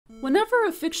Whenever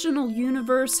a fictional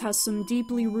universe has some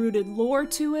deeply rooted lore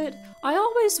to it, I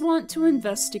always want to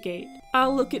investigate.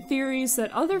 I'll look at theories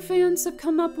that other fans have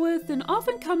come up with and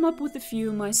often come up with a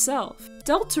few myself.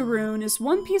 Deltarune is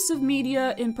one piece of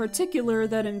media in particular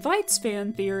that invites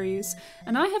fan theories,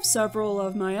 and I have several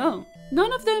of my own.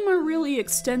 None of them are really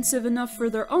extensive enough for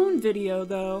their own video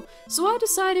though, so I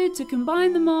decided to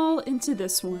combine them all into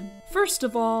this one. First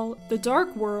of all, the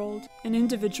Dark World and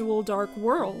individual Dark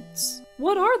Worlds.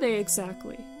 What are they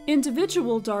exactly?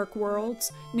 Individual Dark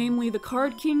Worlds, namely the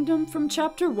Card Kingdom from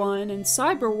Chapter 1 and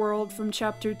Cyberworld from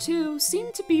Chapter 2,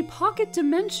 seem to be pocket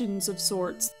dimensions of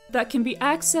sorts that can be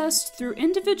accessed through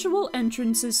individual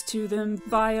entrances to them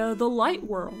via the Light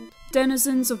World.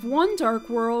 Denizens of one Dark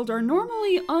World are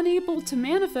normally unable to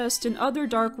manifest in other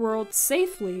Dark Worlds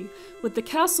safely, with the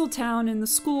Castle Town and the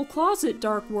School Closet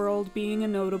Dark World being a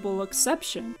notable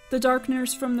exception. The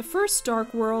Darkners from the first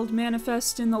Dark World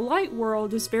manifest in the Light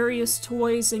World as various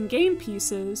toys and game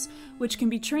pieces, which can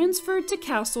be transferred to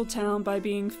Castle Town by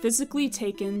being physically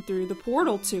taken through the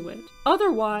portal to it.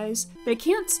 Otherwise, they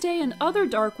can't stay in other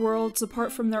Dark Worlds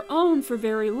apart from their own for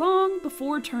very long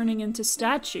before turning into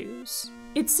statues.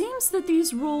 It seems that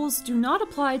these rules do not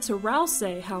apply to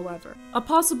Rousey, however. A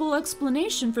possible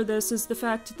explanation for this is the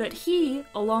fact that he,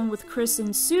 along with Chris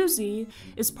and Susie,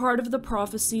 is part of the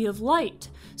Prophecy of Light,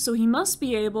 so he must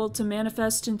be able to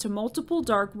manifest into multiple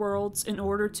Dark Worlds in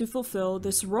order to fulfill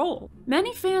this role.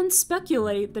 Many fans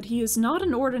speculate that he is not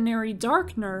an ordinary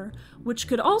Darkner, which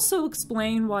could also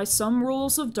explain why some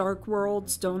rules of Dark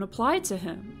Worlds don't apply to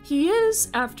him. He is,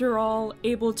 after all,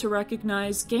 able to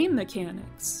recognize game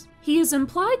mechanics. He is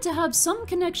implied to have some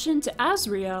connection to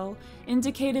Azrael,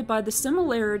 indicated by the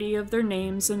similarity of their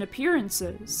names and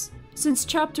appearances. Since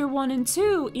Chapter 1 and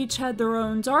 2 each had their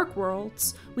own Dark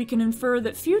Worlds, we can infer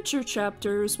that future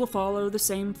chapters will follow the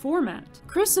same format.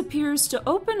 Chris appears to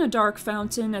open a Dark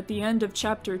Fountain at the end of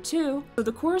Chapter 2, so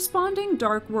the corresponding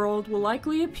Dark World will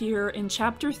likely appear in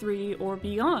Chapter 3 or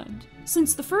beyond.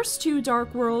 Since the first two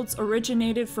Dark Worlds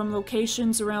originated from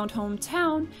locations around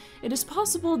hometown, it is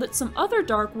possible that some other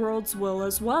Dark Worlds will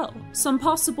as well. Some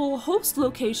possible host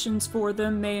locations for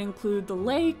them may include the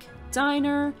lake,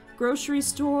 diner, grocery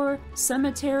store,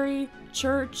 cemetery,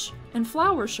 church, and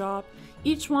flower shop,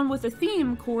 each one with a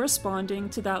theme corresponding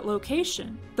to that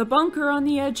location. The bunker on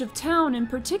the edge of town in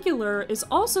particular is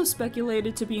also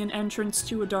speculated to be an entrance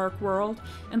to a Dark World,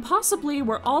 and possibly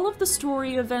where all of the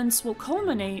story events will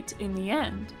culminate in the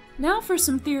end. Now for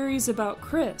some theories about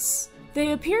Chris.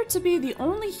 They appear to be the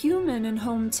only human in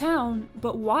hometown,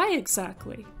 but why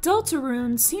exactly?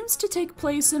 Deltarune seems to take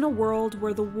place in a world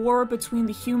where the war between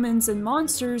the humans and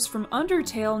monsters from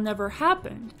Undertale never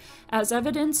happened, as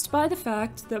evidenced by the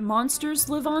fact that monsters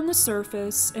live on the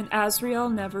surface and Azrael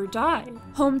never died.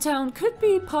 Hometown could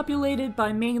be populated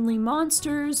by mainly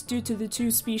monsters due to the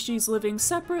two species living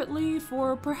separately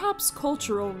for perhaps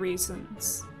cultural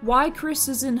reasons. Why Chris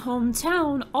is in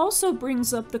hometown also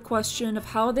brings up the question of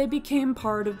how they became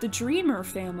part of the Dreamer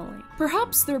family.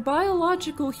 Perhaps their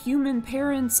biological human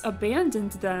parents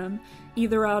abandoned them,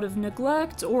 either out of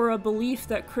neglect or a belief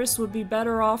that Chris would be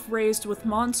better off raised with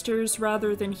monsters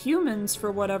rather than humans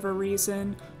for whatever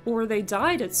reason, or they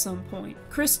died at some point.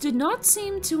 Chris did not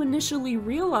seem to initially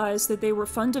realize that they were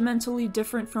fundamentally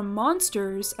different from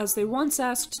monsters, as they once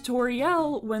asked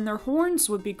Toriel when their horns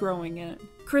would be growing in.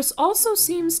 Chris also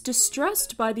seems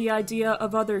distressed by the idea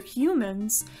of other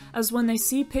humans, as when they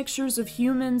see pictures of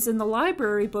humans in the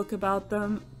library book about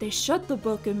them, they shut the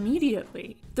book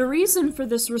immediately. The reason for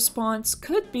this response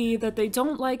could be that they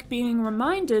don't like being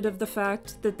reminded of the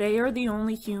fact that they are the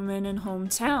only human in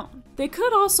hometown. They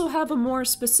could also have a more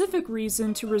specific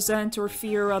reason to resent or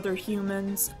fear other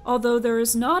humans, although there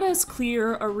is not as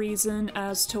clear a reason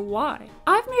as to why.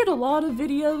 I've made a lot of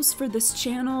videos for this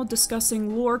channel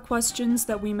discussing lore questions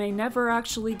that we may never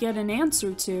actually get an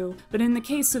answer to, but in the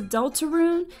case of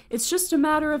Deltarune, it's just a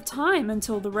matter of time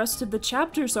until the rest of the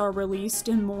chapters are released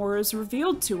and more is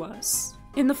revealed to us.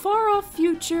 In the far-off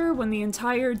future, when the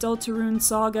entire Deltarune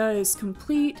saga is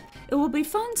complete, it will be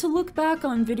fun to look back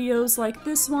on videos like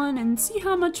this one and see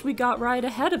how much we got right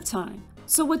ahead of time.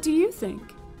 So what do you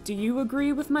think? Do you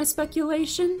agree with my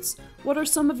speculations? What are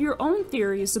some of your own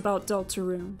theories about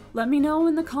Deltarune? Let me know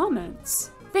in the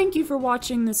comments. Thank you for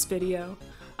watching this video.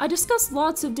 I discuss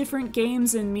lots of different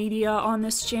games and media on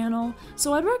this channel,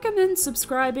 so I'd recommend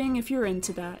subscribing if you're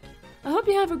into that. I hope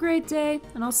you have a great day,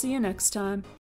 and I'll see you next time.